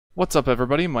What's up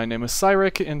everybody, my name is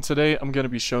Cyric, and today I'm going to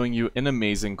be showing you an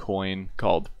amazing coin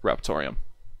called Raptoreum.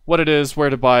 What it is, where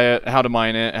to buy it, how to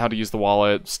mine it, how to use the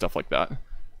wallet, stuff like that.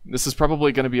 This is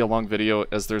probably going to be a long video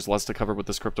as there's less to cover with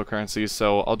this cryptocurrency,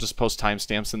 so I'll just post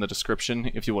timestamps in the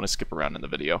description if you want to skip around in the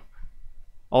video.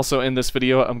 Also in this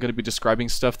video, I'm going to be describing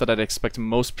stuff that I'd expect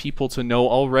most people to know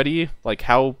already, like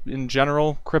how, in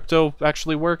general, crypto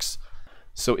actually works.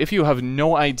 So if you have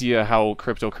no idea how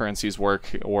cryptocurrencies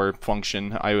work or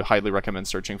function, I highly recommend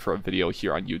searching for a video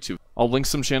here on YouTube. I'll link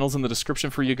some channels in the description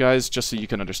for you guys just so you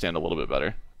can understand a little bit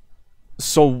better.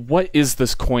 So what is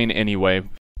this coin anyway?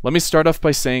 Let me start off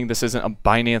by saying this isn't a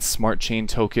Binance Smart Chain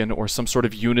token or some sort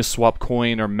of Uniswap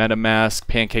coin or MetaMask,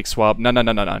 PancakeSwap,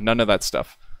 none of that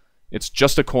stuff. It's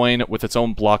just a coin with its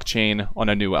own blockchain on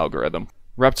a new algorithm.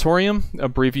 Raptoreum,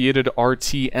 abbreviated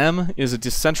RTM, is a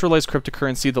decentralized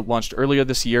cryptocurrency that launched earlier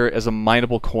this year as a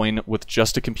mineable coin with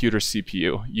just a computer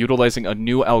CPU, utilizing a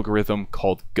new algorithm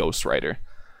called Ghostwriter,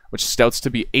 which stouts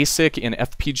to be ASIC and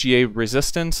FPGA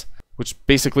resistant, which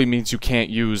basically means you can't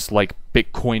use like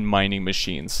Bitcoin mining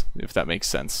machines, if that makes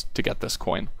sense, to get this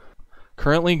coin.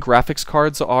 Currently, graphics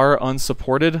cards are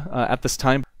unsupported at this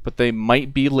time, but they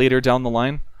might be later down the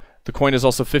line. The coin is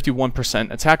also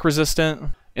 51% attack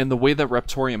resistant. And the way that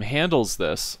Raptoreum handles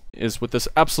this is with this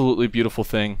absolutely beautiful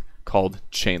thing called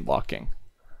chain locking.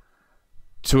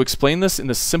 To explain this in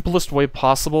the simplest way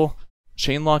possible,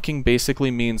 chain locking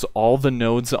basically means all the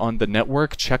nodes on the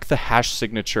network check the hash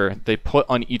signature they put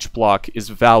on each block is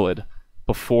valid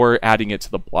before adding it to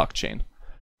the blockchain.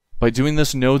 By doing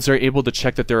this, nodes are able to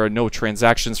check that there are no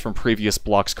transactions from previous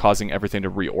blocks causing everything to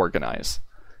reorganize.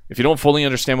 If you don't fully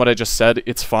understand what I just said,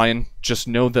 it's fine. Just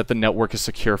know that the network is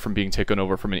secure from being taken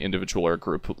over from an individual or a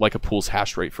group, like a pool's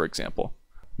hash rate, for example.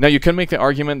 Now, you can make the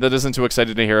argument that isn't too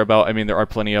excited to hear about. I mean, there are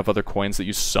plenty of other coins that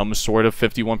use some sort of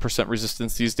 51%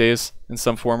 resistance these days, in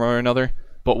some form or another.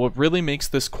 But what really makes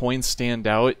this coin stand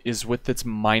out is with its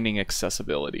mining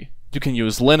accessibility. You can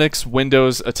use Linux,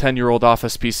 Windows, a 10-year-old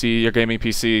Office PC, your gaming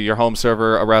PC, your home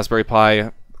server, a Raspberry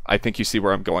Pi. I think you see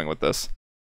where I'm going with this.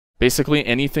 Basically,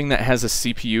 anything that has a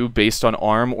CPU based on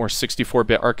ARM or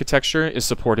 64-bit architecture is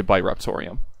supported by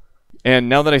Raptoreum. And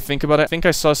now that I think about it, I think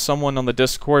I saw someone on the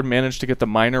Discord manage to get the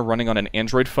miner running on an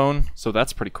Android phone, so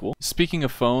that's pretty cool. Speaking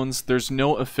of phones, there's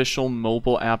no official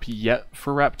mobile app yet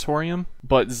for Raptoreum,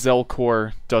 but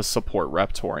Zelcore does support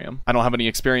Raptoreum. I don't have any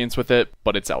experience with it,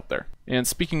 but it's out there. And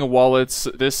speaking of wallets,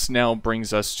 this now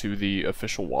brings us to the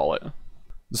official wallet.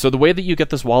 So the way that you get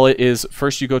this wallet is,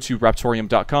 first you go to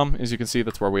Raptoreum.com. As you can see,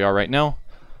 that's where we are right now.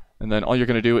 And then all you're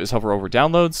going to do is hover over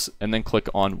Downloads, and then click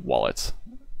on Wallets.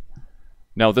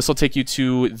 Now this will take you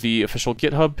to the official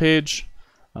GitHub page.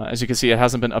 As you can see, it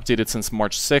hasn't been updated since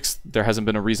March 6th. There hasn't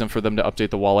been a reason for them to update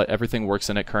the wallet. Everything works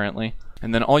in it currently.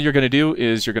 And then all you're going to do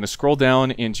is you're going to scroll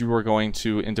down, and you are going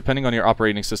to, and depending on your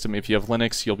operating system, if you have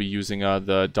Linux, you'll be using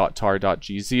the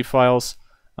 .tar.gz files.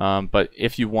 But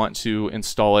if you want to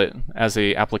install it as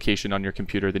an application on your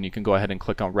computer, then you can go ahead and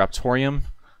click on Raptoreum,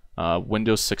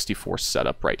 Windows 64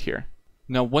 setup right here.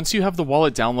 Now, once you have the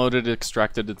wallet downloaded,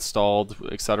 extracted, installed,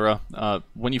 etc.,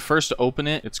 when you first open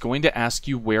it, it's going to ask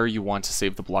you where you want to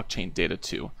save the blockchain data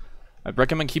to. I'd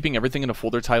recommend keeping everything in a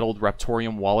folder titled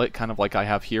Raptoreum Wallet, kind of like I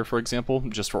have here, for example,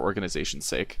 just for organization's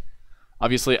sake.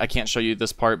 Obviously, I can't show you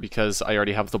this part because I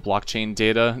already have the blockchain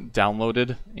data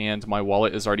downloaded and my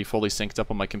wallet is already fully synced up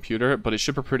on my computer, but it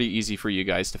should be pretty easy for you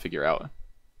guys to figure out.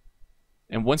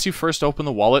 And once you first open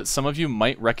the wallet, some of you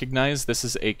might recognize this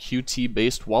is a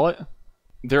Qt-based wallet.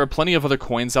 There are plenty of other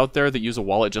coins out there that use a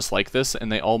wallet just like this,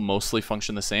 and they all mostly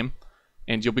function the same.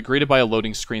 And you'll be greeted by a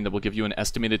loading screen that will give you an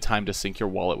estimated time to sync your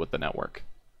wallet with the network.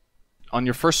 On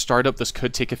your first startup, this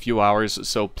could take a few hours,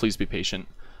 so please be patient.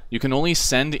 You can only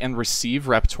send and receive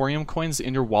Raptoreum coins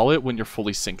in your wallet when you're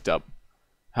fully synced up.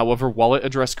 However, wallet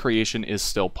address creation is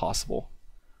still possible.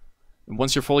 And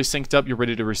once you're fully synced up, you're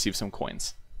ready to receive some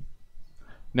coins.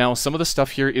 Now, some of the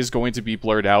stuff here is going to be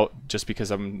blurred out just because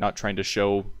I'm not trying to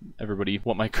show everybody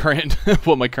what my current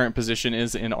position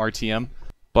is in RTM.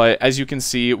 But as you can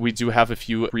see, we do have a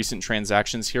few recent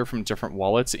transactions here from different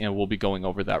wallets, and we'll be going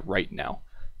over that right now.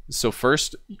 So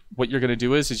first, what you're going to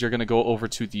do is you're going to go over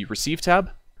to the Receive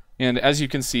tab. And as you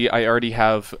can see, I already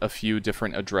have a few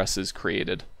different addresses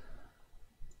created.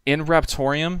 In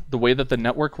Raptoreum, the way that the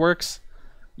network works,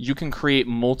 you can create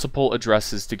multiple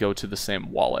addresses to go to the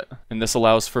same wallet. And this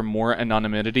allows for more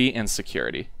anonymity and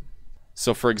security.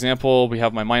 So for example, we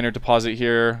have my miner deposit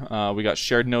here. We got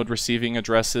shared node receiving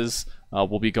addresses.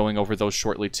 We'll be going over those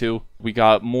shortly too. We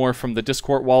got more from the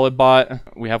Discord wallet bot.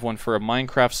 We have one for a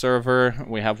Minecraft server.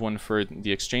 We have one for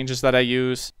the exchanges that I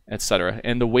use, etc.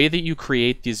 And the way that you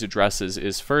create these addresses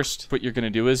is first, what you're going to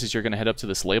do is you're going to head up to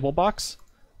this label box,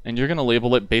 and you're going to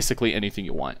label it basically anything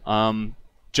you want.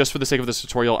 Just for the sake of this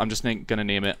tutorial, I'm just going to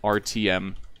name it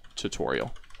RTM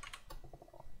tutorial.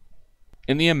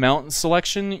 In the amount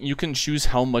selection, you can choose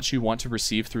how much you want to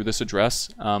receive through this address.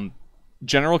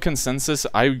 General consensus,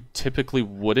 I typically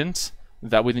wouldn't.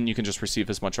 That way then you can just receive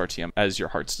as much RTM as your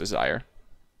heart's desire.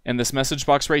 And this message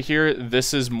box right here,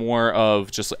 this is more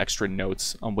of just extra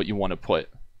notes on what you want to put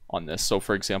on this. So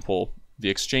for example,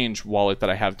 the exchange wallet that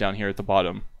I have down here at the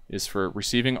bottom is for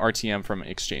receiving RTM from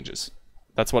exchanges.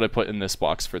 That's what I put in this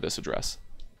box for this address.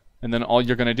 And then all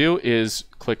you're going to do is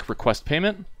click request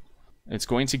payment. It's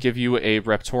going to give you a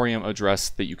Raptoreum address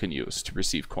that you can use to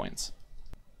receive coins.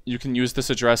 You can use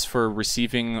this address for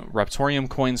receiving Raptoreum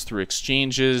coins through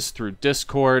exchanges, through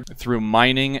Discord, through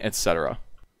mining, etc.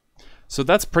 So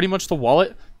that's pretty much the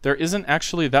wallet. There isn't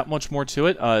actually that much more to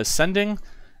it. Sending,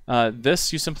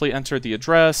 this you simply enter the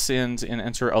address and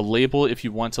enter a label if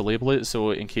you want to label it.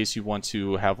 So in case you want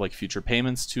to have like future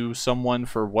payments to someone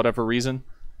for whatever reason,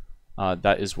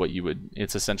 that is what you would,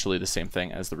 it's essentially the same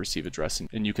thing as the receive address,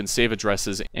 and you can save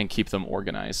addresses and keep them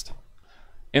organized.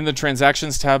 In the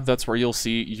transactions tab, that's where you'll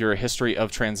see your history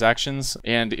of transactions,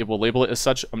 and it will label it as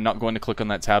such. I'm not going to click on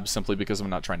that tab simply because I'm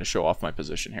not trying to show off my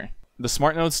position here. The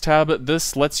SmartNodes tab,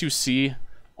 this lets you see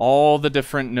all the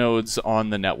different nodes on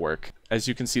the network. As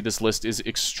you can see, this list is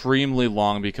extremely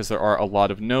long because there are a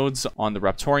lot of nodes on the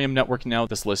Raptoreum network now.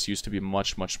 This list used to be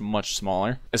much, much, much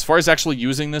smaller. As far as actually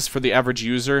using this for the average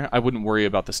user, I wouldn't worry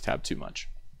about this tab too much.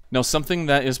 Now, something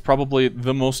that is probably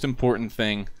the most important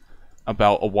thing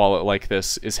about a wallet like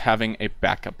this is having a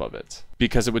backup of it,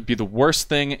 because it would be the worst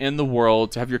thing in the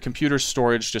world to have your computer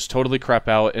storage just totally crap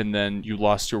out and then you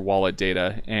lost your wallet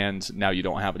data and now you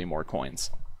don't have any more coins.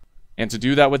 And to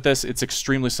do that with this, it's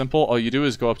extremely simple. All you do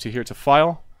is go up to here to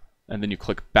File, and then you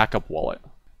click Backup Wallet.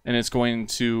 And it's going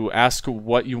to ask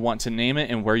what you want to name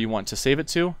it and where you want to save it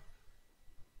to.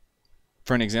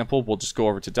 For an example, we'll just go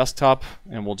over to Desktop,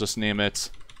 and we'll just name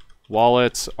it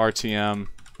Wallet RTM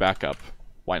Backup.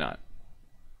 Why not?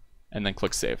 And then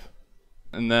click Save.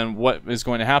 And then what is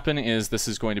going to happen is this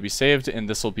is going to be saved, and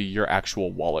this will be your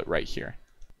actual wallet right here.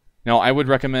 Now, I would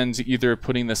recommend either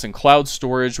putting this in cloud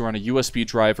storage or on a USB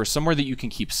drive or somewhere that you can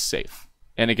keep safe.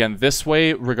 And again, this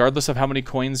way, regardless of how many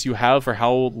coins you have or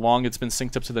how long it's been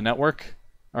synced up to the network,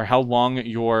 or how long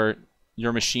your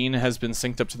machine has been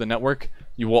synced up to the network,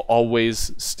 you will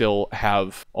always still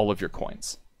have all of your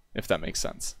coins, if that makes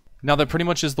sense. Now, that pretty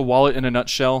much is the wallet in a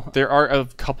nutshell. There are a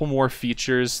couple more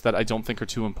features that I don't think are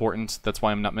too important. That's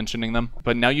why I'm not mentioning them.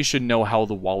 But now you should know how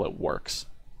the wallet works.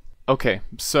 Okay,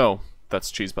 so that's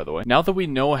cheese, by the way. Now that we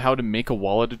know how to make a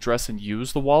wallet address and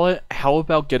use the wallet, how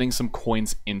about getting some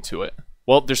coins into it?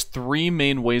 Well, there's three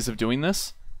main ways of doing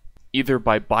this. Either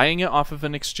by buying it off of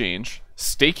an exchange,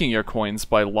 staking your coins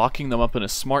by locking them up in a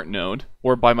smart node,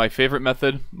 or by my favorite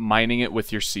method, mining it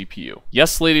with your CPU.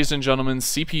 Yes, ladies and gentlemen,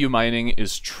 CPU mining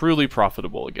is truly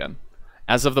profitable again.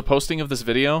 As of the posting of this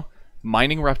video,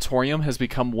 mining Raptoreum has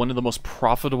become one of the most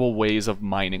profitable ways of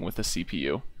mining with a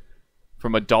CPU.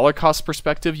 From a dollar cost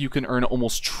perspective, you can earn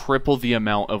almost triple the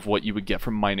amount of what you would get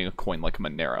from mining a coin like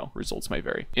Monero. Results may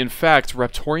vary. In fact,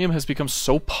 Raptoreum has become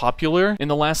so popular in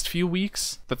the last few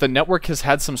weeks that the network has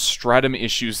had some stratum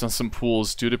issues on some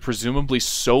pools due to presumably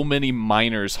so many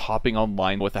miners hopping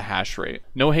online with a hash rate.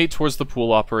 No hate towards the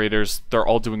pool operators, they're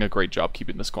all doing a great job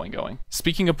keeping this coin going.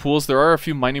 Speaking of pools, there are a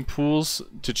few mining pools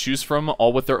to choose from,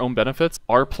 all with their own benefits.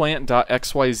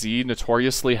 Rplant.xyz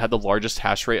notoriously had the largest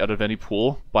hash rate out of any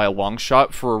pool by a long shot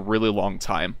for a really long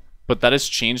time, but that has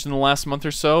changed in the last month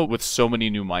or so with so many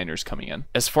new miners coming in.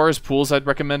 As far as pools, I'd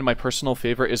recommend my personal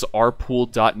favorite is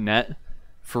rpool.net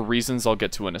for reasons I'll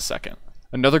get to in a second.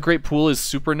 Another great pool is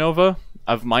Supernova.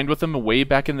 I've mined with them way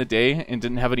back in the day and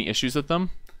didn't have any issues with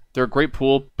them. They're a great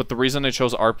pool, but the reason I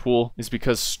chose rpool is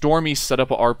because Stormy set up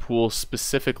a rpool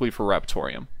specifically for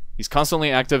Raptoreum. He's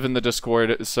constantly active in the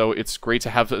Discord, so it's great to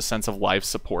have a sense of live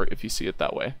support if you see it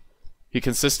that way. He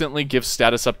consistently gives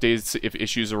status updates if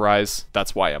issues arise.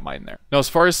 That's why I mine there. Now, as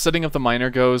far as setting up the miner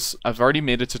goes, I've already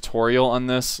made a tutorial on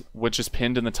this, which is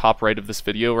pinned in the top right of this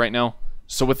video right now.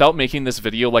 So without making this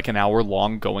video like an hour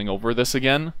long going over this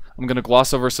again, I'm going to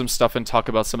gloss over some stuff and talk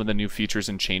about some of the new features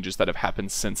and changes that have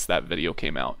happened since that video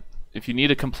came out. If you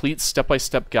need a complete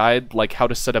step-by-step guide, like how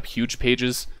to set up huge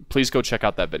pages, please go check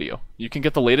out that video. You can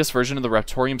get the latest version of the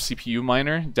Raptoreum CPU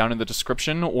miner down in the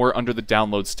description or under the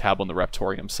Downloads tab on the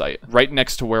Raptoreum site, right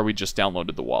next to where we just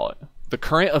downloaded the wallet. The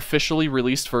current officially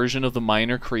released version of the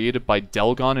miner created by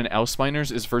Delgon and Oust miners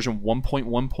is version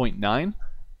 1.1.9,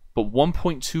 but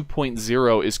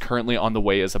 1.2.0 is currently on the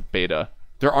way as a beta.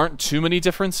 There aren't too many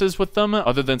differences with them,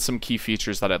 other than some key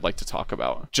features that I'd like to talk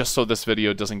about, just so this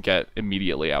video doesn't get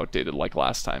immediately outdated like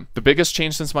last time. The biggest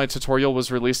change since my tutorial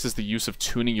was released is the use of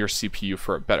tuning your CPU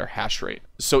for a better hash rate.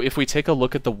 So if we take a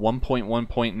look at the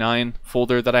 1.1.9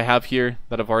 folder that I have here,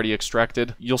 that I've already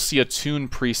extracted, you'll see a tune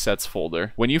presets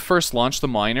folder. When you first launch the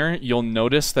miner, you'll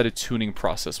notice that a tuning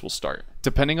process will start.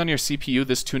 Depending on your CPU,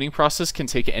 this tuning process can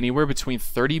take anywhere between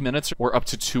 30 minutes or up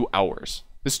to 2 hours.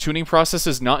 This tuning process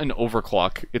is not an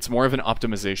overclock, it's more of an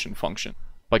optimization function.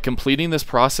 By completing this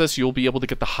process, you'll be able to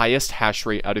get the highest hash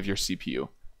rate out of your CPU.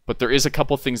 But there is a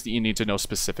couple things that you need to know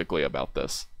specifically about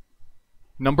this.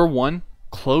 Number 1,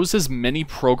 close as many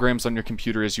programs on your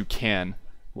computer as you can,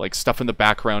 like stuff in the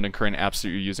background and current apps that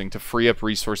you're using, to free up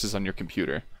resources on your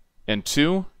computer. And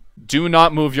 2, do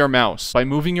not move your mouse. By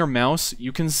moving your mouse,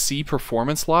 you can see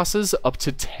performance losses up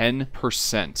to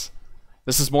 10%.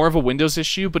 This is more of a Windows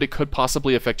issue, but it could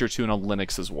possibly affect your tune on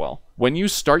Linux as well. When you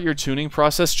start your tuning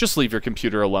process, just leave your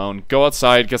computer alone. Go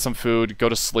outside, get some food, go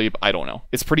to sleep, I don't know.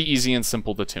 It's pretty easy and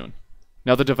simple to tune.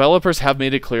 Now, the developers have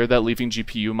made it clear that leaving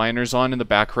GPU miners on in the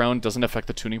background doesn't affect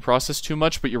the tuning process too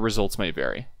much, but your results may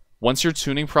vary. Once your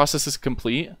tuning process is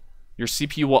complete, your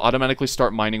CPU will automatically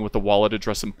start mining with the wallet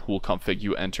address and pool config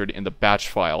you entered in the batch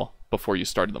file before you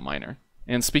started the miner.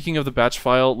 And speaking of the batch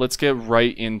file, let's get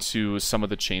right into some of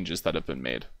the changes that have been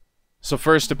made. So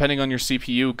first, depending on your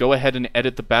CPU, go ahead and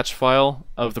edit the batch file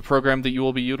of the program that you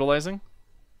will be utilizing.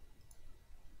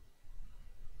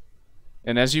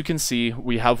 And as you can see,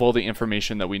 we have all the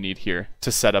information that we need here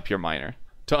to set up your miner.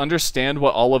 To understand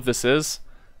what all of this is,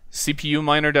 CPU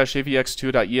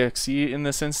miner-avx2.exe in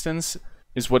this instance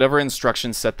is whatever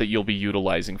instruction set that you'll be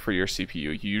utilizing for your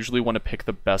CPU. You usually want to pick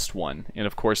the best one, and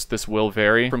of course this will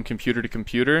vary from computer to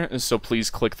computer, so please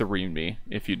click the README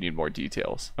if you need more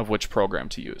details of which program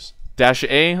to use.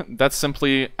 -A, that's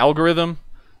simply algorithm.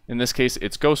 In this case,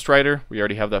 it's Ghostwriter. We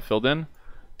already have that filled in.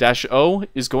 -O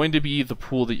is going to be the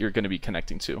pool that you're going to be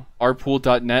connecting to.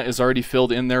 Rpool.net is already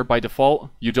filled in there by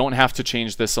default. You don't have to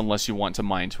change this unless you want to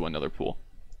mine to another pool.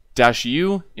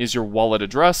 -U is your wallet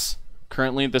address.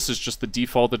 Currently, this is just the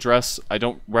default address. I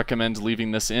don't recommend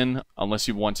leaving this in unless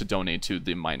you want to donate to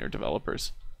the miner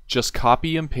developers. Just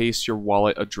copy and paste your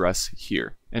wallet address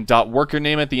here. And .worker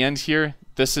name at the end here,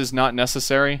 this is not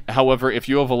necessary. However, if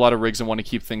you have a lot of rigs and want to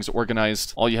keep things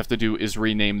organized, all you have to do is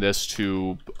rename this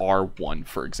to R1,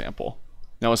 for example.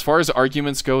 Now, as far as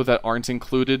arguments go that aren't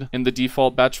included in the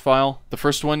default batch file, the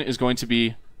first one is going to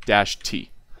be -T.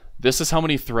 This is how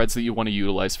many threads that you want to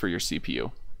utilize for your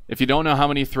CPU. If you don't know how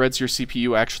many threads your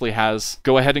CPU actually has,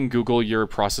 go ahead and Google your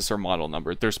processor model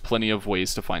number. There's plenty of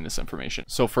ways to find this information.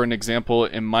 So for an example,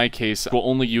 in my case, we'll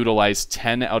only utilize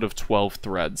 10 out of 12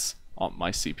 threads on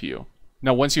my CPU.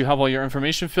 Now, once you have all your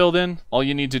information filled in, all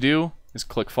you need to do is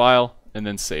click File and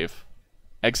then Save.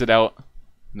 Exit out,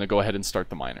 and then go ahead and start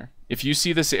the miner. If you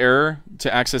see this error,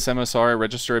 to access MSR,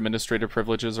 register administrator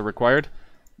privileges are required,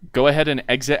 go ahead and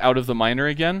exit out of the miner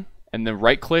again, and then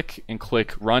right-click and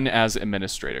click Run as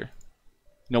Administrator.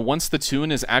 Now, once the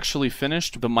tune is actually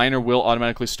finished, the miner will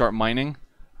automatically start mining.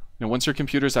 Now, once your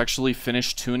computer is actually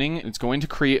finished tuning, it's going to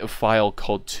create a file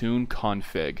called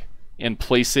tuneconfig and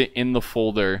place it in the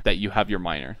folder that you have your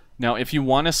miner. Now, if you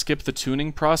want to skip the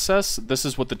tuning process, this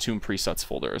is what the tune presets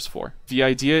folder is for. The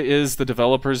idea is the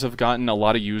developers have gotten a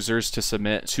lot of users to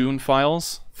submit tune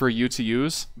files for you to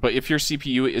use, but if your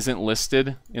CPU isn't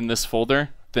listed in this folder,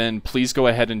 then please go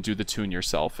ahead and do the tune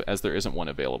yourself, as there isn't one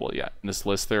available yet. In this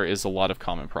list, there is a lot of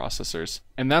common processors.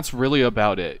 And that's really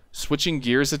about it. Switching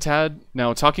gears a tad,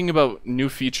 now talking about new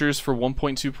features for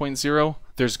 1.2.0,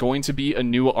 there's going to be a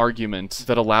new argument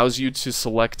that allows you to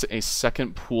select a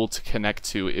second pool to connect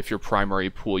to if your primary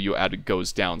pool you added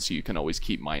goes down, so you can always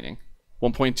keep mining.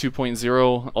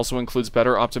 1.2.0 also includes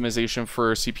better optimization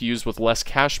for CPUs with less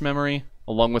cache memory,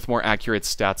 along with more accurate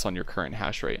stats on your current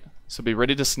hash rate. So be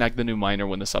ready to snag the new miner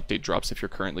when this update drops if you're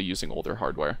currently using older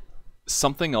hardware.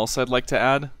 Something else I'd like to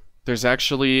add, there's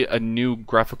actually a new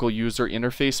graphical user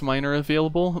interface miner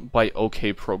available by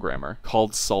OK Programmer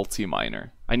called Salty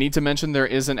Miner. I need to mention there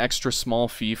is an extra small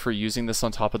fee for using this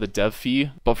on top of the dev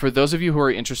fee, but for those of you who are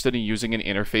interested in using an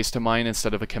interface to mine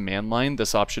instead of a command line,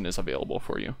 this option is available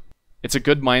for you. It's a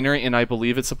good miner, and I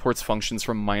believe it supports functions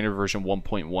from miner version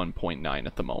 1.1.9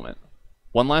 at the moment.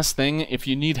 One last thing, if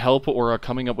you need help or are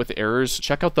coming up with errors,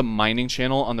 check out the mining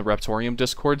channel on the Raptoreum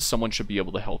Discord. Someone should be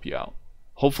able to help you out.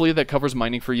 Hopefully that covers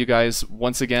mining for you guys.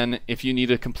 Once again, if you need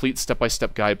a complete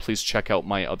step-by-step guide, please check out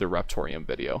my other Raptoreum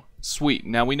video. Sweet,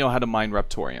 now we know how to mine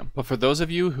Raptoreum. But for those of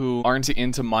you who aren't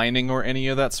into mining or any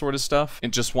of that sort of stuff,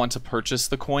 and just want to purchase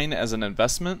the coin as an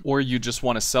investment, or you just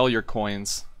want to sell your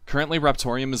coins, currently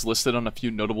Raptoreum is listed on a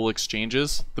few notable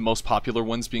exchanges, the most popular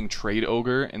ones being Trade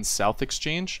Ogre and South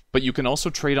Exchange, but you can also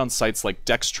trade on sites like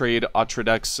DexTrade,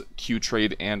 Autradex,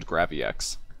 Qtrade, and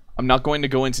GraviX. I'm not going to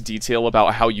go into detail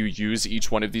about how you use each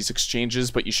one of these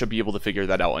exchanges, but you should be able to figure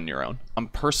that out on your own. I'm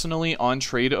personally on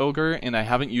Trade Ogre, and I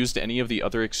haven't used any of the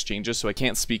other exchanges, so I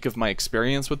can't speak of my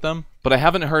experience with them, but I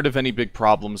haven't heard of any big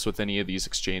problems with any of these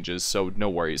exchanges, so no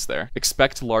worries there.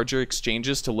 Expect larger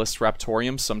exchanges to list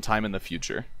Raptoreum sometime in the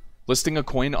future. Listing a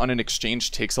coin on an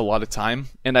exchange takes a lot of time,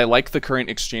 and I like the current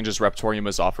exchanges Raptoreum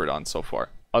is offered on so far.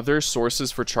 Other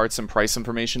sources for charts and price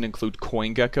information include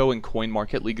CoinGecko and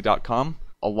CoinMarketLeague.com,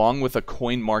 along with a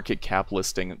CoinMarketCap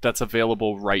listing that's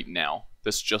available right now.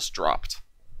 This just dropped.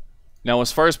 Now,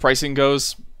 as far as pricing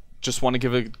goes, just want to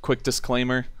give a quick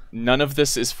disclaimer. None of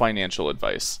this is financial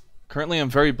advice. Currently,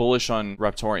 I'm very bullish on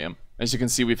Raptoreum. As you can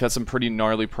see, we've had some pretty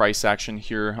gnarly price action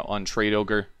here on Trade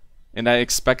Ogre, and I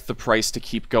expect the price to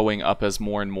keep going up as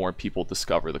more and more people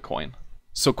discover the coin.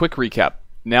 So quick recap.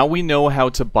 Now we know how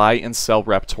to buy and sell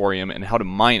Raptoreum and how to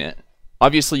mine it.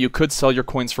 Obviously, you could sell your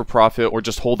coins for profit or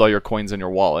just hold all your coins in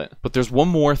your wallet, but there's one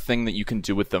more thing that you can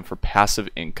do with them for passive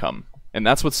income, and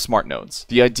that's with SmartNodes.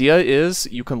 The idea is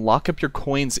you can lock up your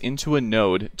coins into a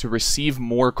node to receive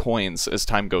more coins as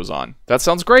time goes on. That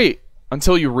sounds great,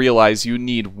 until you realize you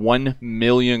need 1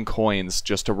 million coins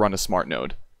just to run a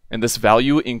SmartNode, and this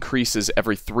value increases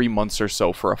every 3 months or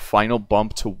so for a final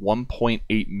bump to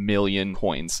 1.8 million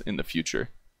coins in the future.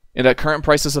 And at current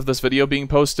prices of this video being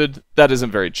posted, that isn't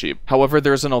very cheap. However,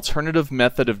 there's an alternative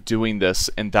method of doing this,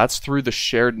 and that's through the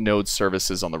shared node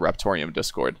services on the Raptoreum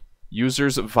Discord.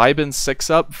 Users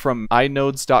Vibin6up from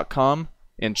iNodez.com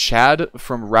and Chad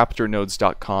from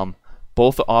Raptornodes.com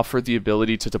both offer the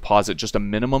ability to deposit just a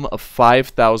minimum of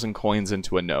 5,000 coins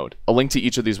into a node. A link to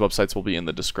each of these websites will be in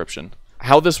the description.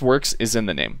 How this works is in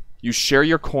the name. You share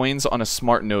your coins on a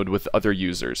smart node with other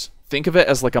users. Think of it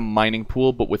as like a mining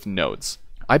pool, but with nodes.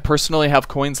 I personally have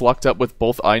coins locked up with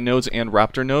both iNodez and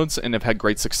Raptornodes and have had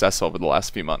great success over the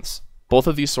last few months. Both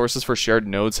of these sources for shared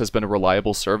nodes has been a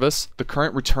reliable service. The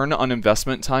current return on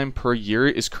investment time per year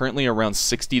is currently around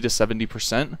 60 to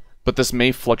 70%, but this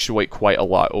may fluctuate quite a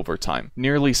lot over time.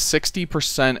 Nearly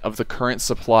 60% of the current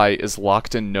supply is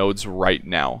locked in nodes right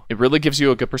now. It really gives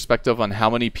you a good perspective on how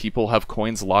many people have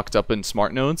coins locked up in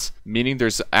smart nodes, meaning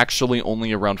there's actually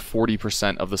only around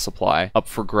 40% of the supply up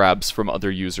for grabs from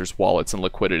other users' wallets and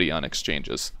liquidity on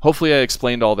exchanges. Hopefully I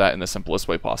explained all that in the simplest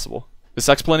way possible. This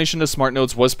explanation of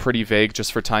SmartNodes was pretty vague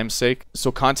just for time's sake,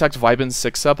 so contact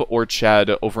Vibin6up or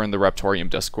Chad over in the Raptoreum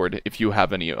Discord if you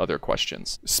have any other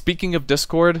questions. Speaking of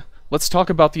Discord, let's talk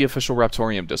about the official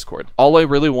Raptoreum Discord. All I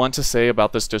really want to say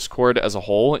about this Discord as a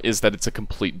whole is that it's a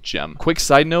complete gem. Quick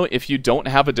side note, if you don't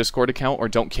have a Discord account or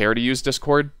don't care to use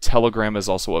Discord, Telegram is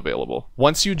also available.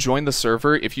 Once you join the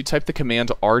server, if you type the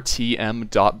command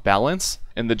rtm.balance,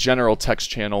 in the general text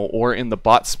channel or in the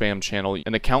bot spam channel,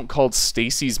 an account called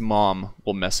Stacy's Mom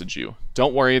will message you.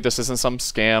 Don't worry, this isn't some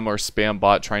scam or spam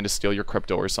bot trying to steal your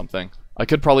crypto or something. I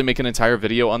could probably make an entire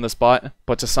video on this bot,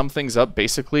 but to sum things up,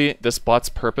 basically, this bot's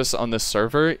purpose on this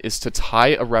server is to tie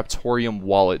a Raptoreum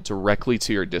wallet directly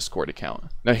to your Discord account.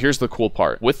 Now here's the cool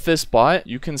part. With this bot,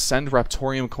 you can send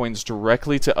Raptoreum coins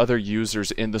directly to other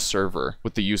users in the server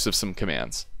with the use of some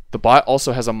commands. The bot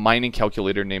also has a mining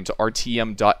calculator named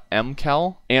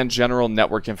rtm.mcal and general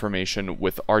network information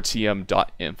with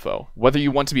rtm.info. Whether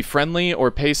you want to be friendly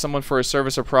or pay someone for a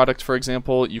service or product, for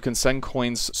example, you can send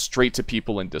coins straight to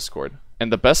people in Discord.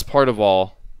 And the best part of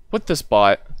all, with this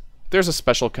bot, there's a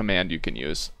special command you can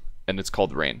use, and it's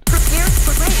called rain. Prepare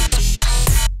for rain.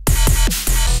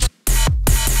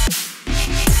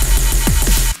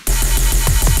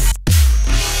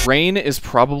 Rain is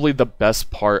probably the best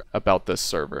part about this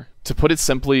server. To put it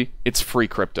simply, it's free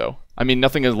crypto. I mean,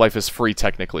 nothing in life is free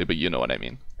technically, but you know what I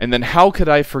mean. And then how could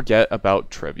I forget about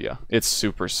trivia? It's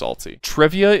super salty.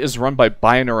 Trivia is run by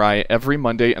Binary every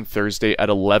Monday and Thursday at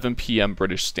 11 p.m.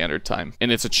 British Standard Time,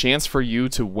 and it's a chance for you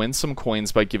to win some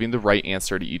coins by giving the right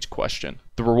answer to each question.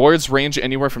 The rewards range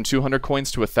anywhere from 200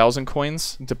 coins to 1,000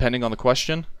 coins, depending on the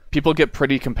question. People get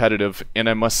pretty competitive, and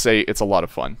I must say it's a lot of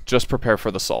fun. Just prepare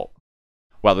for the salt.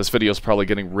 Wow, this video is probably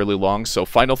getting really long, so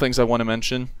final things I want to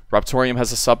mention. Raptoreum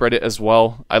has a subreddit as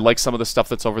well. I like some of the stuff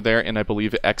that's over there, and I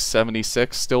believe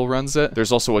X76 still runs it.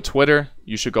 There's also a Twitter.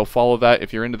 You should go follow that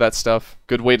if you're into that stuff.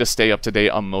 Good way to stay up to date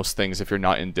on most things if you're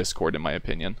not in Discord, in my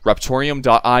opinion.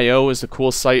 Raptoreum.io is a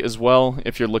cool site as well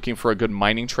if you're looking for a good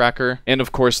mining tracker. And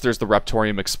of course, there's the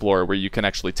Raptoreum Explorer where you can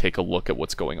actually take a look at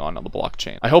what's going on the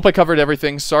blockchain. I hope I covered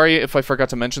everything. Sorry if I forgot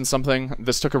to mention something.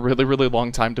 This took a really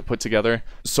long time to put together.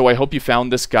 So I hope you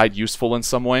found this guide useful in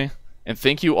some way. And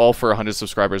thank you all for 100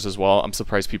 subscribers as well. I'm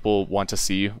surprised people want to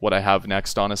see what I have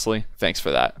next, honestly. Thanks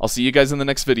for that. I'll see you guys in the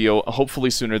next video, hopefully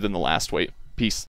sooner than the last. Wait. Peace.